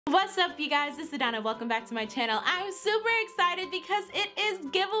What's up, you guys? This is Adanna. Welcome back to my channel. I'm super excited because it is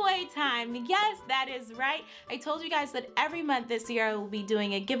giveaway time. Yes, that is right. I told you guys that every month this year I will be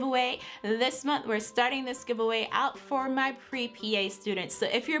doing a giveaway. This month we're starting this giveaway out for my pre-PA students. So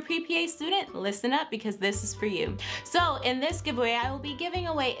if you're a pre-PA student, listen up because this is for you. So in this giveaway, I will be giving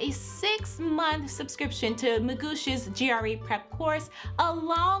away a 6-month subscription to Magush's GRE prep course,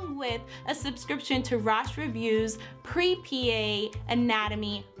 along with a subscription to Rosh Review's pre-PA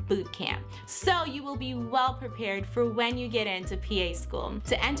anatomy bootcamp. So you will be well prepared for when you get into PA school.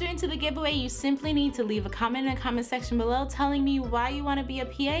 To enter into the giveaway, you simply need to leave a comment in the comment section below telling me why you want to be a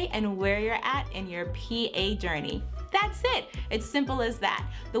PA and where you're at in your PA journey. That's it. It's simple as that.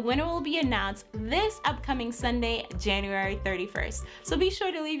 The winner will be announced this upcoming Sunday, January 31st. So be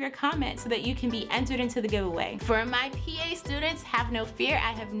sure to leave your comment so that you can be entered into the giveaway. For my PA students, have no fear.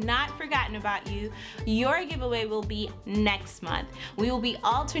 I have not forgotten about you. Your giveaway will be next month. We will be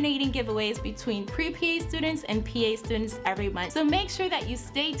alternating giveaways between pre-PA students and PA students every month. So make sure that you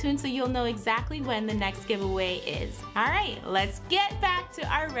stay tuned so you'll know exactly when the next giveaway is. All right, let's get back to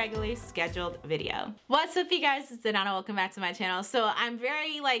our regularly scheduled video. What's up, you guys? It's Adanna. Welcome back to my channel. So I'm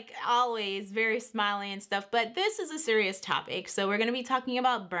very, like always, very smiley and stuff, but this is a serious topic. So we're going to be talking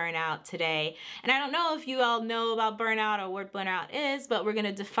about burnout today. And I don't know if you all know about burnout or what burnout is, but we're going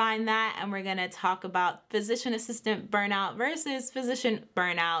to define that, and we're going to talk about physician assistant burnout versus physician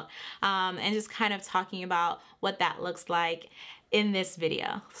burnout, and just kind of talking about what that looks like in this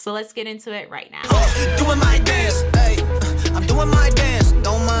video. So let's get into it right now. Doing my dance, hey, I'm doing my dance,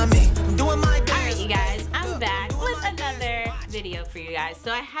 don't mind me, I'm doing my dance. All right, you guys, I'm back with another video for you guys.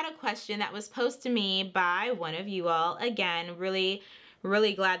 So I had a question that was posed to me by one of you all. Again, really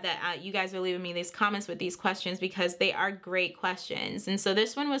glad that you guys are leaving me these comments with these questions because they are great questions. And so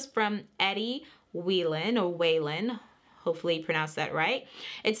this one was from Eddie Whelan, or Whalen, hopefully you pronounced that right.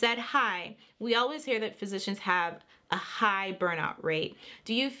 It said, "Hi, we always hear that physicians have a high burnout rate.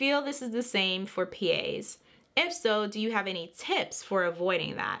 Do you feel this is the same for PAs? If so, do you have any tips for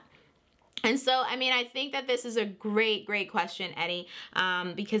avoiding that?" And so, I mean, I think that this is a great question, Eddie,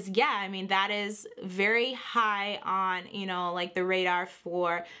 because yeah, I mean, that is very high on, you know, like the radar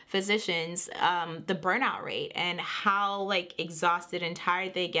for physicians, the burnout rate and how like exhausted and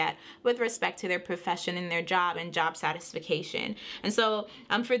tired they get with respect to their profession and their job and job satisfaction. And so,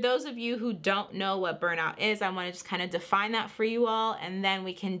 for those of you who don't know what burnout is, I want to just kind of define that for you all, and then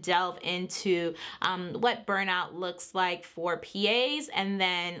we can delve into what burnout looks like for PAs, and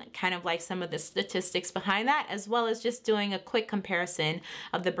then kind of like some of the statistics behind that, as well as just doing a quick comparison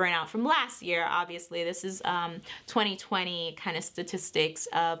of the burnout from last year. Obviously, this is 2020 kind of statistics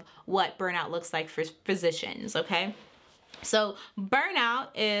of what burnout looks like for physicians, okay? So burnout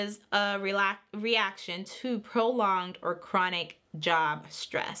is a reaction to prolonged or chronic job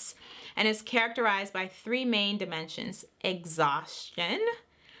stress, and is characterized by 3 main dimensions: exhaustion,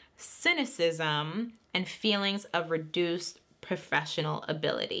 cynicism, and feelings of reduced professional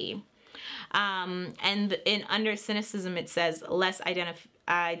ability. And under cynicism, it says less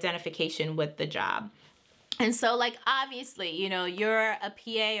identification with the job. And so, like, obviously, you know, you're a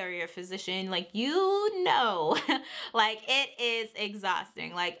PA or you're a physician, like, you know, like, it is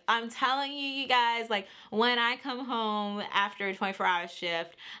exhausting. Like, I'm telling you, you guys, like, when I come home after a 24-hour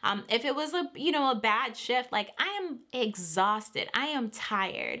shift, if it was a bad shift, like, I am exhausted. I am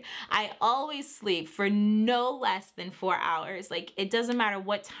tired. I always sleep for no less than 4 hours. Like, it doesn't matter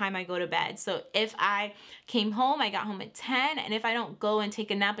what time I go to bed. So if I came home, I got home at 10, and if I don't go and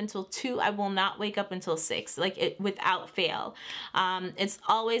take a nap until 2, I will not wake up until 6. Like, it without fail. It's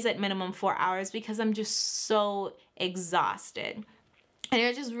always at minimum 4 hours because I'm just so exhausted. And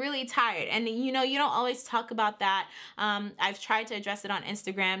you're just really tired. And you know, you don't always talk about that. I've tried to address it on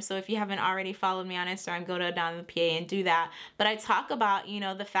Instagram. So if you haven't already followed me on Instagram, go to AdannaThePA and do that. But I talk about, you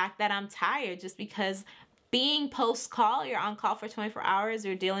know, the fact that I'm tired just because being post-call, you're on call for 24 hours,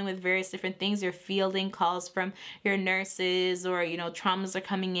 you're dealing with various different things, you're fielding calls from your nurses, or, you know, traumas are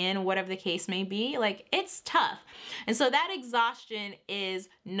coming in, whatever the case may be, like, it's tough. And so that exhaustion is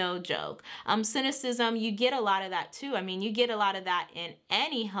no joke. Cynicism, you get a lot of that too. I mean, you get a lot of that in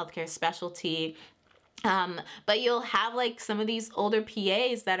any healthcare specialty. But you'll have like some of these older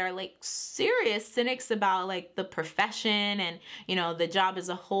PAs that are like serious cynics about like the profession and, you know, the job as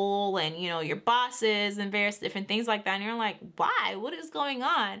a whole, and, you know, your bosses and various different things like that. And you're like, why? What is going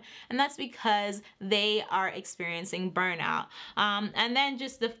on? And that's because they are experiencing burnout. And then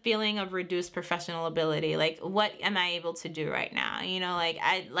just the feeling of reduced professional ability. Like, what am I able to do right now? You know,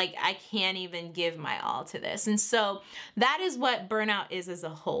 I can't even give my all to this. And so that is what burnout is as a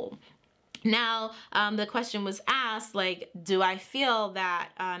whole. Now, the question was asked, like, do I feel that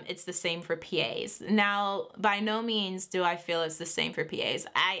it's the same for PAs? Now, by no means do I feel it's the same for PAs.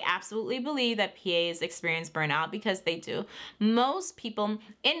 I absolutely believe that PAs experience burnout, because they do. Most people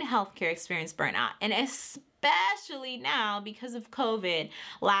in healthcare experience burnout, and especially now because of COVID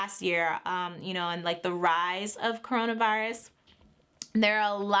last year, you know, and like the rise of coronavirus. There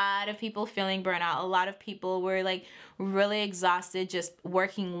are a lot of people feeling burnout. A lot of people were like really exhausted, just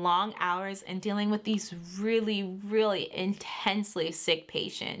working long hours and dealing with these really, really intensely sick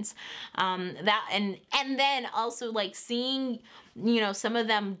patients. And then also like seeing, you know, some of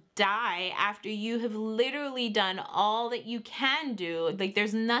them die after you have literally done all that you can do. Like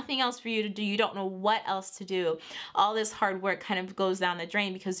there's nothing else for you to do. You don't know what else to do. All this hard work kind of goes down the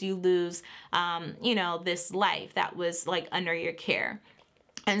drain because you lose, you know, this life that was like under your care.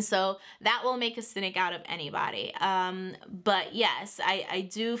 And so that will make a cynic out of anybody. But yes, I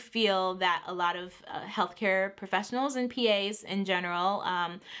do feel that a lot of healthcare professionals and PAs in general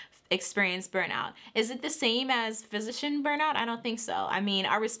experience burnout. Is it the same as physician burnout? I don't think so. I mean,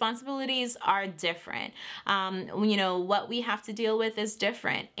 our responsibilities are different. You know, what we have to deal with is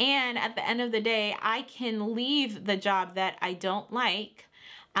different. And at the end of the day, I can leave the job that I don't like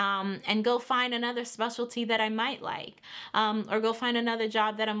and go find another specialty that I might like, or go find another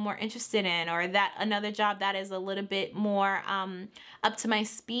job that I'm more interested in, or that another job that is a little bit more up to my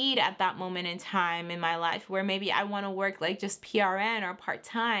speed at that moment in time in my life, where maybe I want to work like just PRN or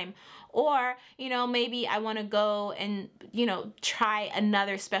part-time, or, you know, maybe I want to go and, you know, try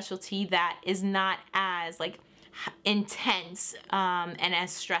another specialty that is not as like intense and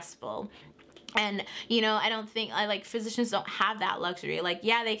as stressful. And, you know, I don't think, like, physicians don't have that luxury. Like,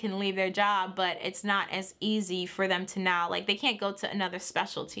 yeah, they can leave their job, but it's not as easy for them to now, like, they can't go to another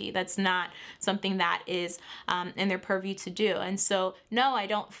specialty. That's not something that is in their purview to do. And so, no, I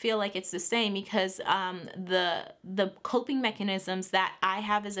don't feel like it's the same, because the coping mechanisms that I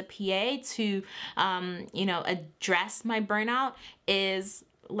have as a PA to, you know, address my burnout is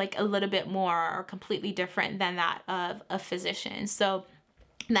like a little bit more or completely different than that of a physician. So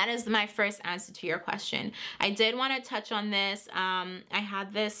that is my first answer to your question. I did want to touch on this. I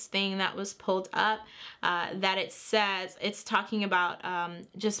had this thing that was pulled up that it says, it's talking about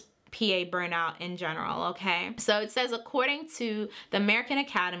just PA burnout in general, okay? So it says, according to the American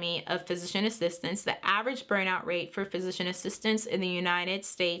Academy of Physician Assistants, the average burnout rate for physician assistants in the United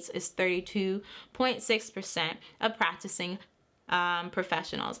States is 32.6% of practicing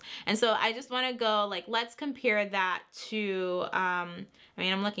professionals. And so I just want to go, like, let's compare that to, I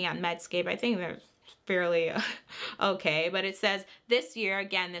mean, I'm looking at Medscape. I think they're fairly okay, but it says this year,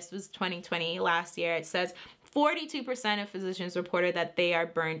 again, this was 2020, last year, it says 42% of physicians reported that they are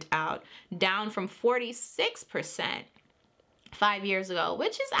burnt out, down from 46% 5 years ago,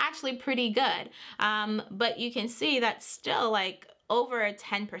 which is actually pretty good. But you can see that's still like over a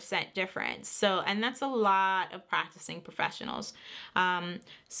 10% difference. So, and that's a lot of practicing professionals.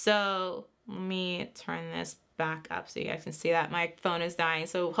 So let me turn this back up so you guys can see that my phone is dying.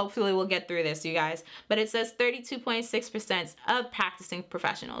 So hopefully we'll get through this, you guys. But it says 32.6% of practicing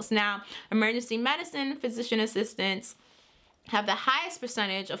professionals. Now, emergency medicine physician assistants have the highest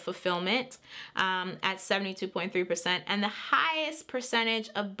percentage of fulfillment at 72.3%, and the highest percentage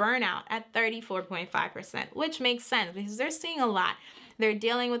of burnout at 34.5%, which makes sense because they're seeing a lot. They're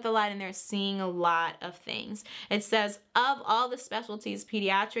dealing with a lot and they're seeing a lot of things. It says of all the specialties,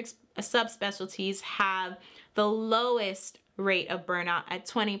 pediatrics subspecialties have the lowest rate of burnout at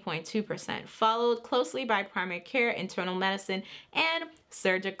 20.2%, followed closely by primary care, internal medicine, and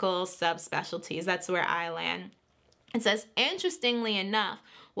surgical subspecialties. That's where I land. It says, interestingly enough,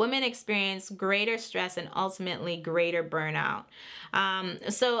 women experience greater stress and ultimately greater burnout.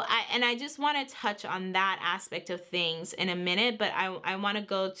 I just want to touch on that aspect of things in a minute, but I want to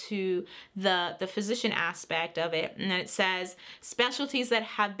go to the physician aspect of it. And it says, specialties that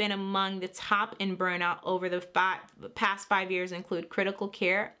have been among the top in burnout over the past 5 years include critical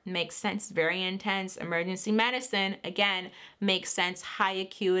care, makes sense, very intense. Emergency medicine, again, makes sense, high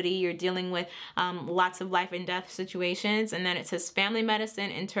acuity, you're dealing with lots of life and death situations. And then it says family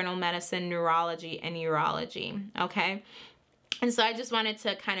medicine, internal medicine, neurology, and urology, okay? And so I just wanted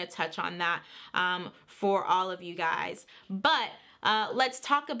to kind of touch on that for all of you guys. But let's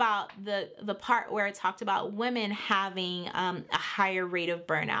talk about the part where it talked about women having a higher rate of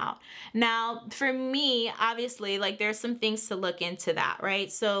burnout. Now, for me, obviously, like there's some things to look into that,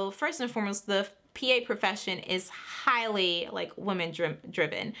 right? So first and foremost, the PA profession is highly like women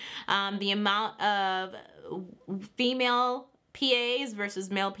driven. The amount of female PAs versus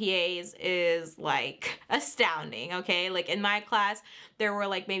male PAs is like astounding, okay? Like in my class, there were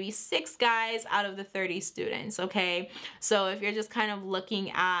like maybe 6 guys out of the 30 students, okay? So if you're just kind of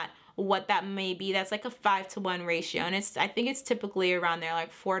looking at what that may be, that's like a 5-to-1 ratio, and I think it's typically around there,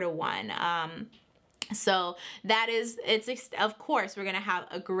 like 4-to-1. So that is, of course, we're going to have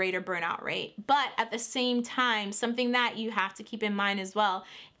a greater burnout rate. But at the same time, something that you have to keep in mind as well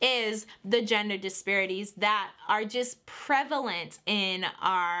is the gender disparities that are just prevalent in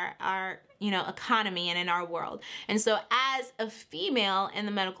our economy and in our world. And so as a female in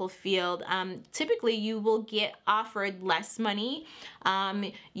the medical field, typically you will get offered less money.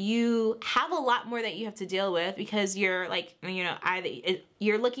 You have a lot more that you have to deal with because you're like,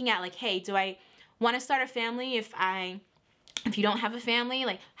 you're looking at like, hey, do I want to start a family? If you don't have a family,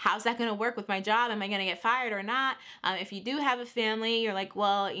 like, how's that going to work with my job? Am I going to get fired or not? If you do have a family, you're like,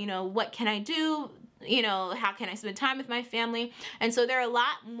 well, what can I do? How can I spend time with my family? And so there are a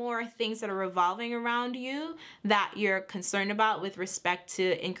lot more things that are revolving around you that you're concerned about with respect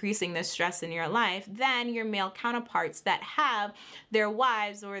to increasing the stress in your life than your male counterparts that have their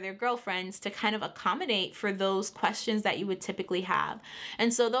wives or their girlfriends to kind of accommodate for those questions that you would typically have.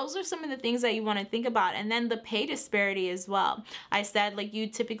 And so those are some of the things that you want to think about. And then the pay disparity as well. I said, like, you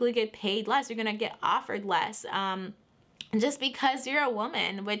typically get paid less. You're going to get offered less. Just because you're a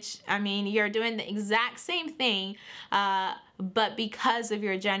woman, which, I mean, you're doing the exact same thing, but because of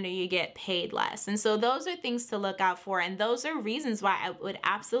your gender, you get paid less. And so those are things to look out for. And those are reasons why I would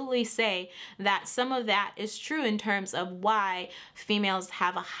absolutely say that some of that is true in terms of why females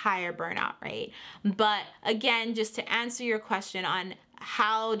have a higher burnout rate. But again, just to answer your question on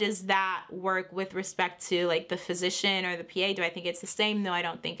how does that work with respect to like the physician or the PA? Do I think it's the same? No, I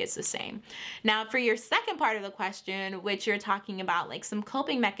don't think it's the same. Now, for your second part of the question, which you're talking about like some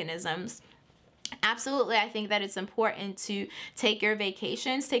coping mechanisms, absolutely, I think that it's important to take your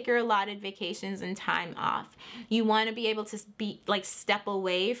vacations, take your allotted vacations and time off. You want to be able to step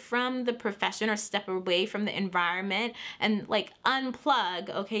away from the profession or step away from the environment and like unplug,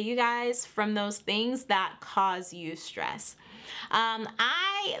 okay, you guys, from those things that cause you stress. I'm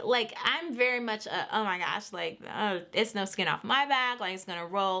very much oh my gosh, like, it's no skin off my back, like it's gonna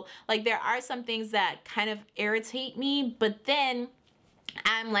roll. Like there are some things that kind of irritate me, but then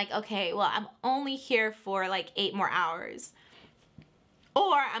I'm like, okay, well, I'm only here for like 8 more hours.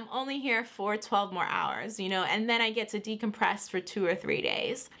 Or I'm only here for 12 more hours, and then I get to decompress for 2 or 3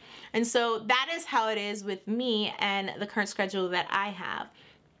 days. And so that is how it is with me and the current schedule that I have.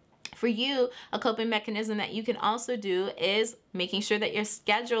 For you, a coping mechanism that you can also do is making sure that your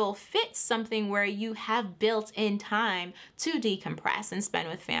schedule fits something where you have built in time to decompress and spend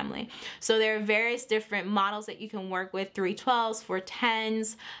with family. So there are various different models that you can work with, 312s,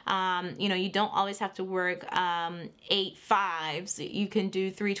 410s. You don't always have to work 8 5s. You can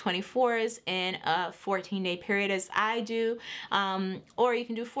do 324s in a 14-day period as I do, or you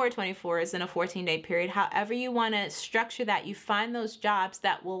can do 424s in a 14-day period. However you want to structure that, you find those jobs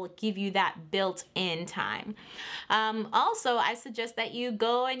that will give you that built-in time. Also, I suggest that you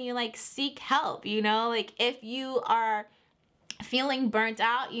go and you like seek help, like if you are feeling burnt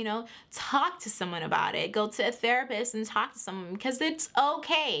out, talk to someone about it. Go to a therapist and talk to someone, because it's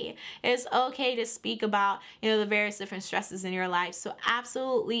okay. It's okay to speak about, the various different stresses in your life. So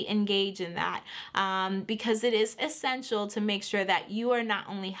absolutely engage in that, because it is essential to make sure that you are not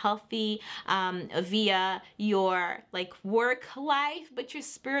only healthy via your like work life, but your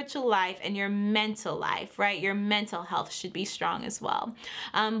spiritual life and your mental life, right? Your mental health should be strong as well.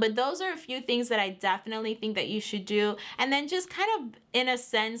 But those are a few things that I definitely think that you should do. And then just kind of in a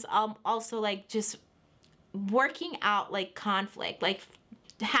sense, also like just working out like conflict, like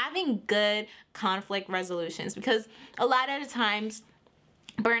having good conflict resolutions, because a lot of the times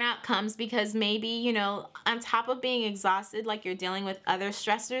burnout comes because maybe, on top of being exhausted, like you're dealing with other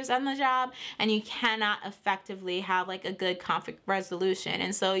stressors on the job and you cannot effectively have like a good conflict resolution.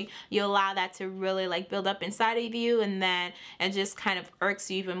 And so you allow that to really like build up inside of you, and then it just kind of irks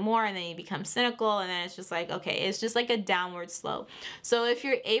you even more, and then you become cynical, and then it's just like, okay, it's just like a downward slope. So if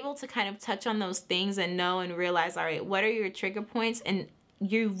you're able to kind of touch on those things and know and realize, all right, what are your trigger points, and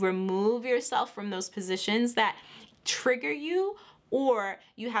you remove yourself from those positions that trigger you, or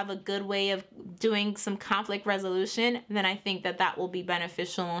you have a good way of doing some conflict resolution, then I think that that will be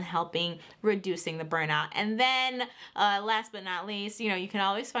beneficial in helping reducing the burnout. And then last but not least, you can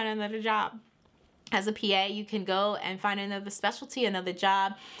always find another job. As a PA, you can go and find another specialty, another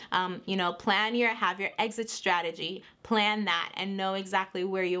job, have your exit strategy, plan that and know exactly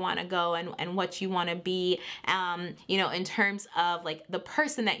where you want to go and what you want to be, you know, in terms of like the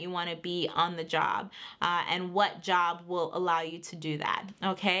person that you want to be on the job, and what job will allow you to do that.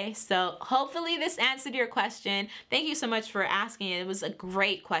 Okay, so hopefully this answered your question. Thank you so much for asking it. It was a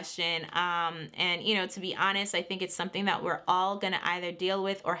great question. And you know, to be honest, I think it's something that we're all gonna either deal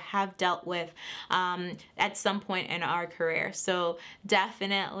with or have dealt with at some point in our career. So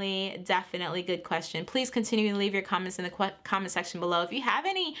definitely good question. Please continue to leave your comments in the comment section below. If you have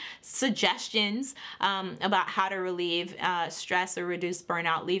any suggestions about how to relieve stress or reduce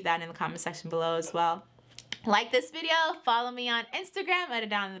burnout, leave that in the comment section below as well. Like this video, follow me on Instagram at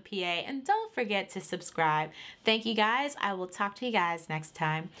AdannaThePA, and don't forget to subscribe. Thank you guys. I will talk to you guys next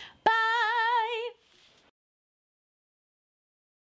time. Bye!